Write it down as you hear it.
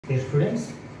Dear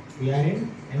students, we are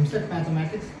in Eamcet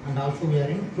mathematics and also we are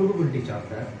in probability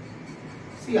chapter.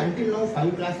 See, until now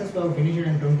 5 classes we have finished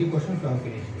and 20 questions we have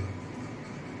finished.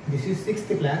 This is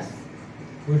 6th class.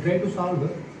 We try to solve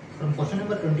from question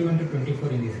number 21 to 24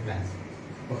 in this class.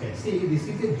 Okay, see, this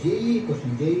is a JEE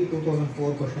question, JEE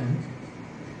 2004 question.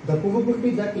 The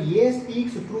probability that A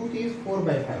speaks truth is 4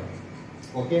 by 5.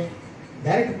 Okay,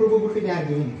 direct probability they are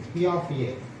giving, P of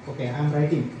A. Okay, I am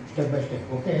writing step by step.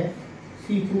 Okay,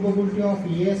 see, probability of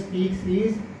A speaks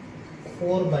is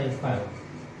 4 by 5.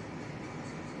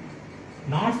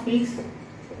 Not speaks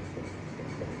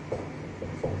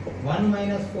 1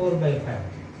 minus 4 by 5.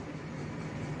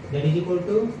 That is equal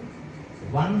to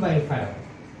 1 by 5.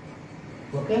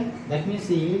 Okay, that means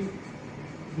see,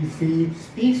 if he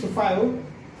speaks 5,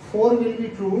 4 will be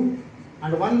true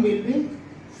and 1 will be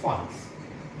false.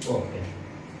 Okay,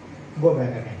 go back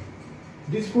again.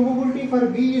 This probability for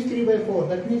B is 3 by 4.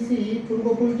 That means see,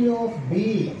 probability of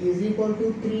B is equal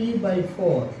to 3 by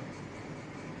 4.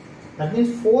 That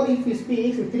means 4 if he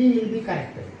speaks, 3 will be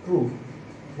correct, true.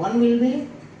 1 will be,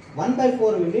 1 by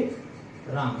 4 will be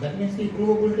wrong. That means the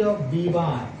probability of B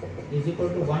bar is equal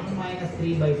to 1 minus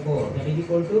 3 by 4. That is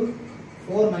equal to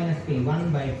 4 minus 3,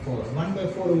 1 by 4. 1 by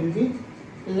 4 will be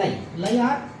lie. Lie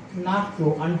or not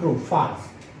true, untrue, false.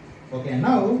 Okay,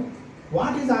 now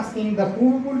what is asking? The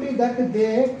probability that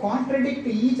they contradict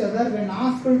each other when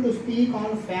asked to speak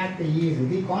on fact is.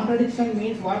 The contradiction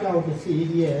means what I have to see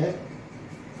here.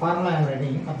 Formula I am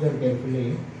writing, observe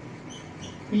carefully.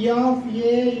 P of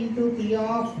A into P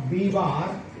of B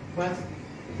bar plus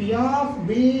P of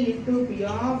B into P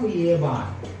of A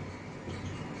bar.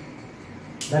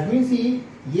 That means see,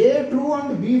 A true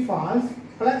and B false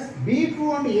plus B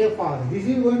true and A false. This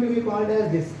is going to be called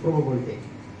as this probability.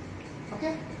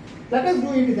 Okay, let us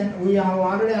do it then. We have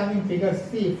already having figures.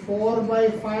 See, 4 by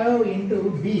 5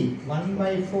 into B, 1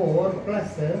 by 4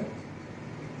 plus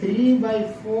 3 by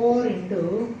 4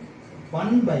 into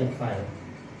 1 by 5.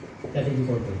 That is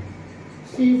equal to,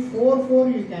 see, 4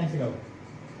 you cancel out.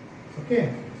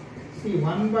 Okay, see,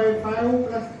 1 by 5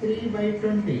 plus 3 by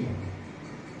 20.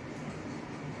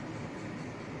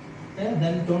 Okay,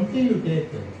 then 20 you take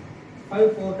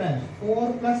 5 4 times,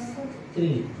 4 plus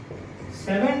 3.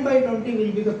 7 by 20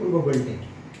 will be the probability.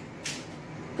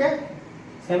 Okay,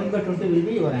 7 by 20 will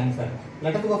be your answer.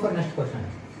 Let us go for next question.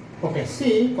 Okay,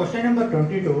 see, question number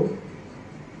 22.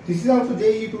 This is also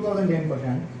JEE 2010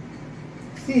 question.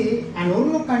 See, an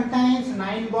urn contains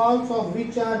 9 balls of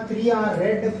which 3 are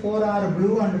red, 4 are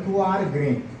blue and 2 are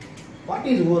green. What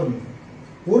is urn?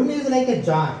 Urn is like a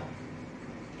jar.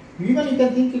 Even you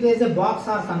can think it as a box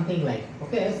or something like.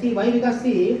 Okay, see, why? Because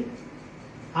see,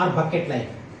 or bucket like.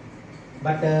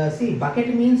 But see,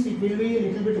 bucket means it will be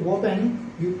little bit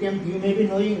open. You may be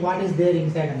knowing what is there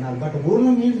inside and all. But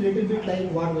urn means little bit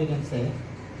like what we can say.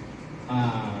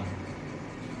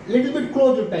 Little bit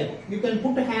closed type. You can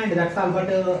put a hand, that's all. But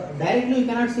directly you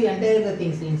cannot see entire the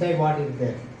things inside what is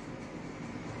there.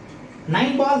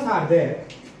 9 balls are there.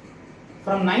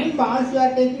 From 9 balls you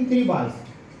are taking 3 balls.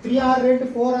 3 are red,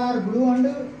 4 are blue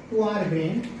and 2 are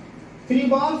green. 3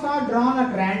 balls are drawn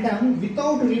at random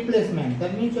without replacement.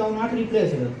 That means you have not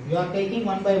replaced it. You are taking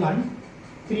 1 by 1.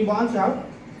 3 balls you have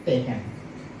taken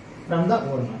from the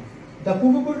urn. The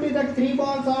probability that 3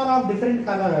 balls are of different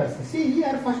colors. See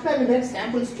here, first I will write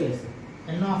sample space,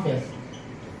 N of S.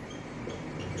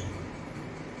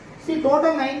 See,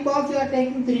 total 9 balls you are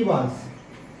taking 3 balls.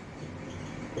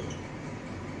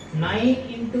 9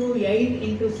 into 8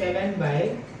 into 7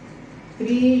 by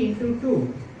 3 into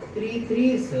 2. 3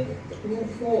 3s, 2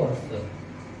 4s.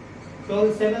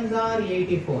 12 7s are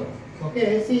 84.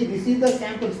 Okay, see, this is the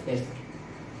sample space.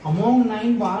 Among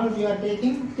 9 balls you are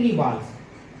taking 3 balls.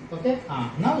 Okay,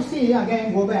 now see,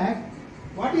 again go back.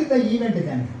 What is the event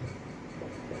then?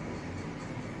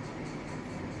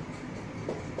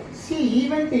 See,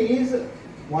 event is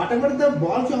whatever the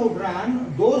balls you have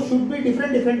drawn, those should be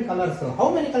different colors.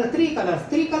 How many colors? 3 colors.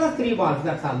 3 colors, 3 balls.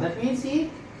 That's all. That means see,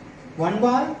 1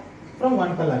 ball from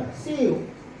 1 color. See,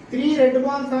 3 red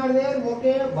balls are there.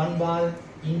 Okay, 1 ball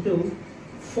into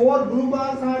 4 blue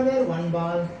balls are there. 1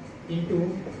 ball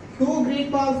into 2 green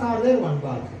balls are there, 1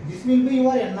 ball. This will be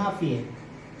your N of A.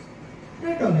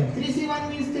 Right on it. 3C1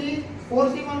 means 3,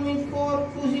 4C1 means 4,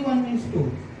 2C1 means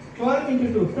 2. 12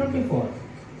 into 2, 24.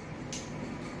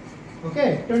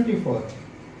 Okay, 24.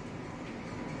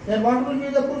 Then what will be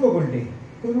the probability?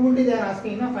 Probability they are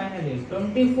asking now finally.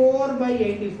 24 by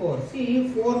 84. See,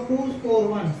 4 2s, 4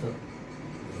 1s.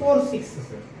 4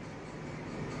 6s.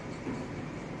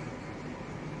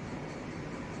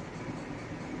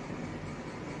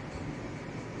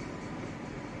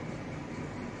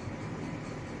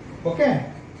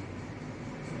 Okay,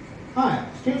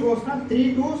 Still goes now.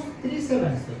 3 2s, 3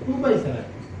 sevens, 2 by 7.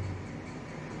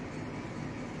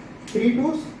 3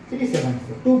 2s, 3 sevens,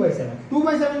 2 by 7. 2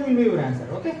 by 7 will be your answer.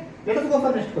 Okay. Let us go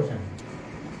for next question.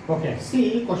 Okay.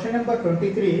 See question number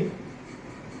 23.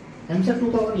 Eamcet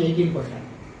 2018 question.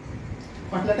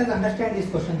 But let us understand this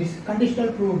question. This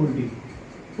conditional probability.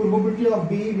 Probability of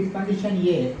B with condition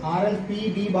A, or else P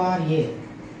B bar A.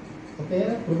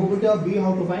 Okay. Probability of B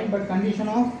how to find, but condition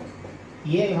of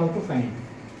A how to find.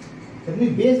 That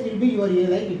means base will be your A,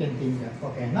 like you can think.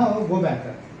 Okay. Now go back.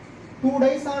 2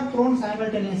 dice are thrown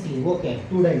simultaneously. Okay.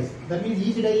 2 dice. That means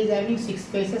each die is having 6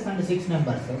 faces and 6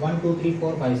 numbers. 1 2 3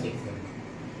 4 5 6.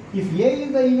 If A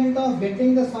is the event of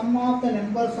getting the sum of the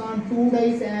numbers on 2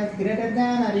 dice as greater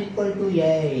than or equal to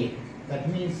 8. That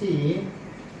means see,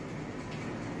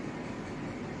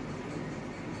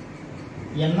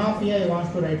 n of A I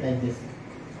wants to write like this.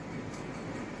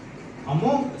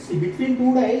 Between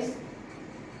 2 dice,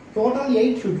 total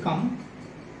 8 should come,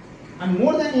 and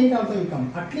more than 8 also will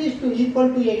come. At least to equal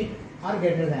to 8 or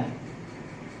greater than.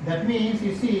 That means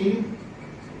you see,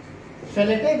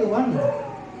 shall I take 1?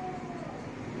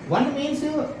 1 means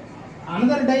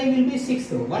another die will be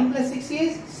 6. 1 plus 6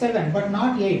 is 7, but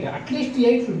not 8. At least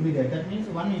 8 should be there. That means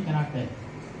 1 you cannot take.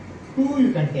 2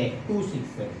 you can take. 2 6.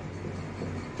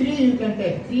 3 you can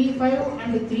take. 3 5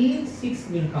 and 3 6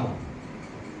 will come.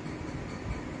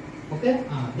 Okay.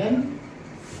 Then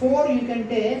 4 you can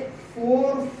take.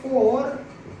 4 4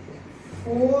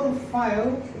 4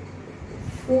 5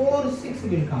 4 6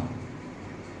 will come.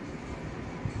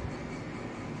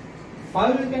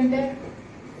 5 you can take.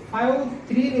 5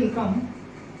 3 will come,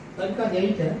 because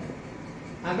 8.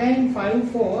 Again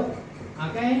 5 4,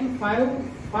 again 5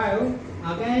 5,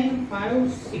 again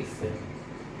 5 6.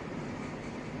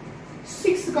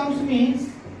 6 comes means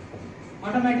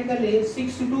automatically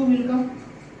 6 2 will come,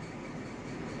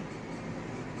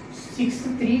 6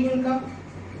 3 will come,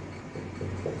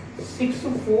 6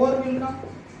 4 will come,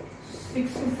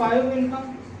 6 5 will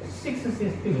come, 6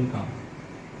 6 will come.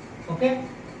 Okay.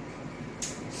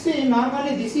 See,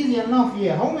 normally this is n of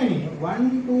A. How many?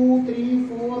 1, 2, 3,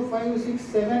 4, 5, 6,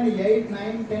 7, 8,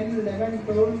 9, 10, 11,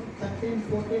 12, 13,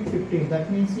 14, 15.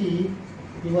 That means see,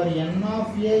 your n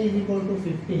of A is equal to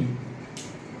 15.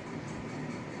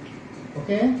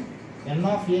 Okay? N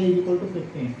of A is equal to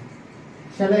 15.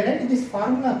 Shall I write this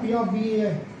formula P of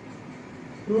B?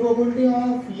 Probability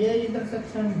of A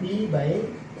intersection B by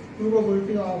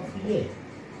probability of A.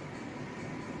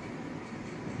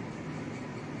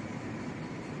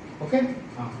 Okay?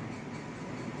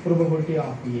 Probability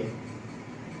of A.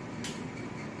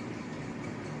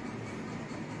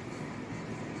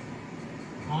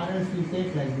 Or else you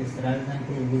take like this, rather than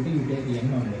probability you take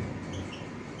n only.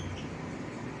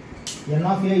 N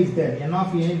of A is there. N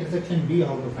of A intersection B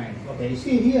how to find? Okay, you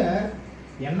see here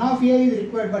n of A is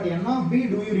required, but n of B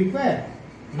do you require?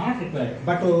 Not required.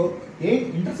 But A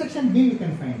intersection B you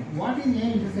can find. What is A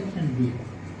intersection B?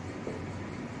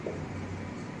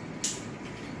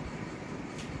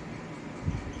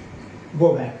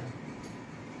 Go back.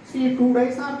 See, 2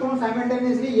 dice are thrown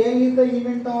simultaneously. A is the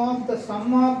event of the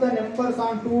sum of the numbers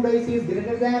on 2 dice is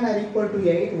greater than or equal to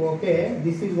 8. Okay,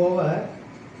 this is over.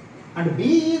 And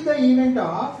B is the event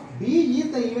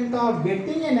of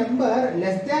getting a number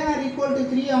less than or equal to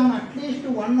 3 on at least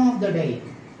one of the die.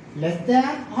 Less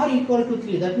than or equal to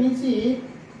 3. That means see,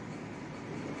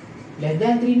 less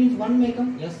than 3 means 1 may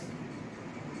come. Yes.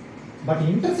 But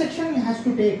intersection has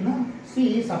to take, no?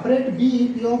 See, separate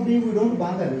B, P of B, we don't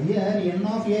bother. Here, n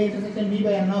of A intersection B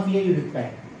by n of A you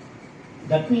require.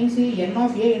 That means see, n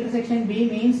of A intersection B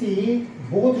means see,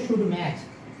 both should match.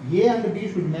 A and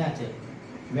B should match.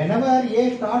 Whenever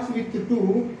A starts with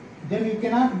 2, then you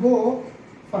cannot go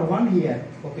for 1 here.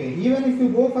 Okay, even if you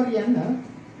go for n,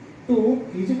 2,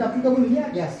 is it applicable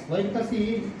here? Yes. Why? Because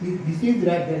see, this is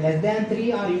less than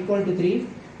 3 or equal to 3,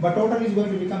 but total is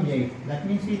going to become 8. That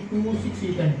means see, 2, 6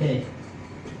 you can take.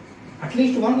 At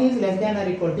least 1 is less than or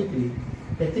equal to 3.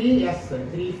 The 3, yes,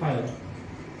 3, 5.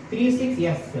 3, 6,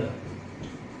 yes.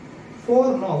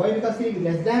 4, no. Why? Because see,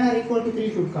 less than or equal to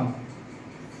 3 should come.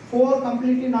 4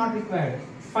 completely not required.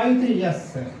 5, 3,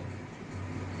 yes.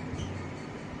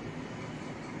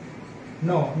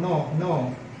 No.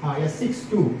 Yes, 6,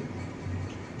 2.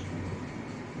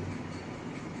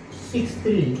 6,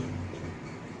 3.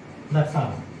 That's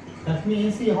all. That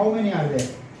means, see, how many are there?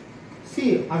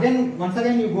 See, once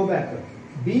again you go back.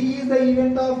 B is the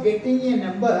event of getting a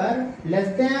number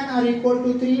less than or equal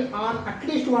to 3 on at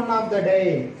least one of the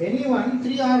die. Any one,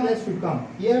 3 or less should come.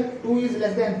 Here, 2 is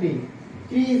less than 3.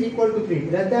 3 is equal to 3.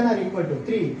 Less than or equal to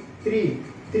 3. 3,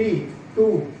 3,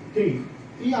 2, 3.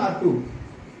 3 or 2.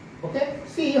 Okay?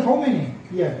 See, how many?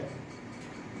 Here.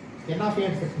 n of a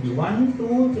intersection b. 1,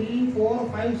 2, 3, 4,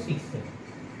 5, 6.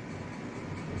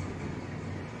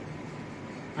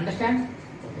 Understand?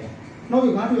 Okay. Now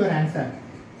you got your answer.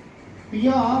 P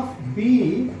of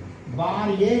b bar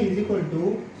a is equal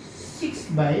to 6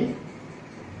 by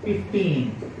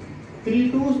 15.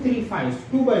 3 2s, 3 5s,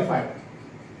 2 by 5.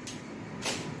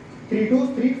 3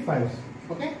 2s, 3 5s.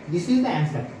 Okay, this is the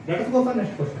answer. Let us go for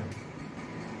next question.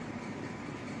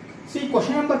 See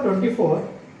question number 24.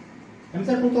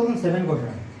 Eamcet 2007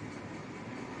 question.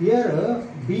 Here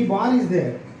B bar is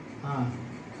there.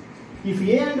 If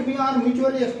A and B are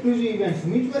mutually exclusive events,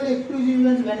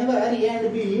 whenever A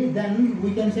and B, then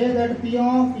we can say that P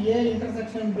of A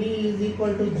intersection B is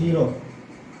equal to 0.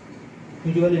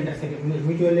 Mutually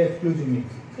exclusive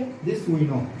means. Okay, this we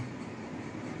know.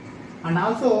 And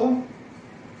also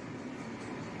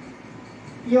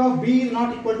P of B is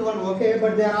not equal to 1. Okay,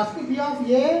 but they are asking P of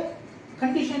A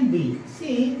condition B.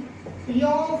 See, P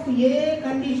of A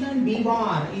condition B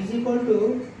bar is equal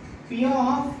to P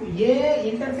of A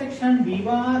intersection B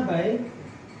bar by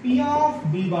P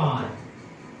of B bar.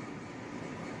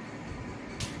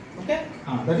 Okay,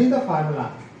 that is the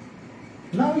formula.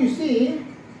 Now you see,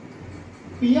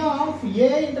 P of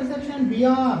A intersection B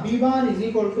bar is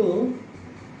equal to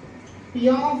P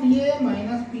of A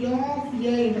minus P of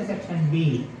A intersection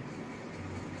B.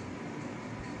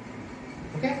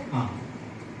 Okay,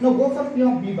 now go for P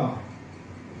of B bar.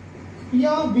 P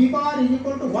of B bar is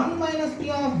equal to 1 minus P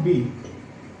of B.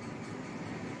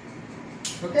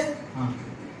 Okay?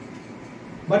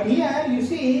 But here you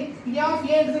see P of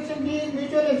A intersection B is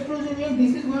mutually exclusive.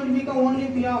 This is going to become only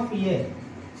P of A.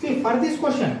 See, for this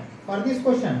question, why is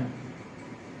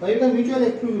the mutual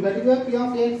exclusive? That is why P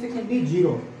of A intersection B is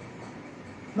 0.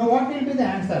 Now what will be the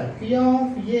answer? P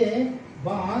of A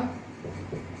bar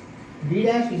B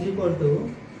dash is equal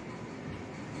to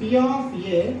P of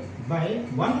A by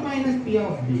 1 minus P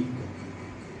of B.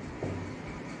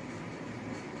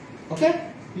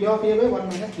 Okay? P of A by 1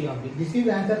 minus P of B. This is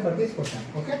the answer for this question.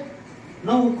 Okay?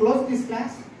 Now we close this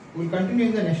class. We will continue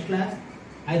in the next class.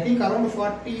 I think around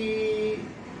 40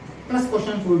 plus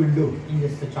questions we will do in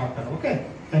this chapter. Okay?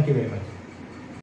 Thank you very much.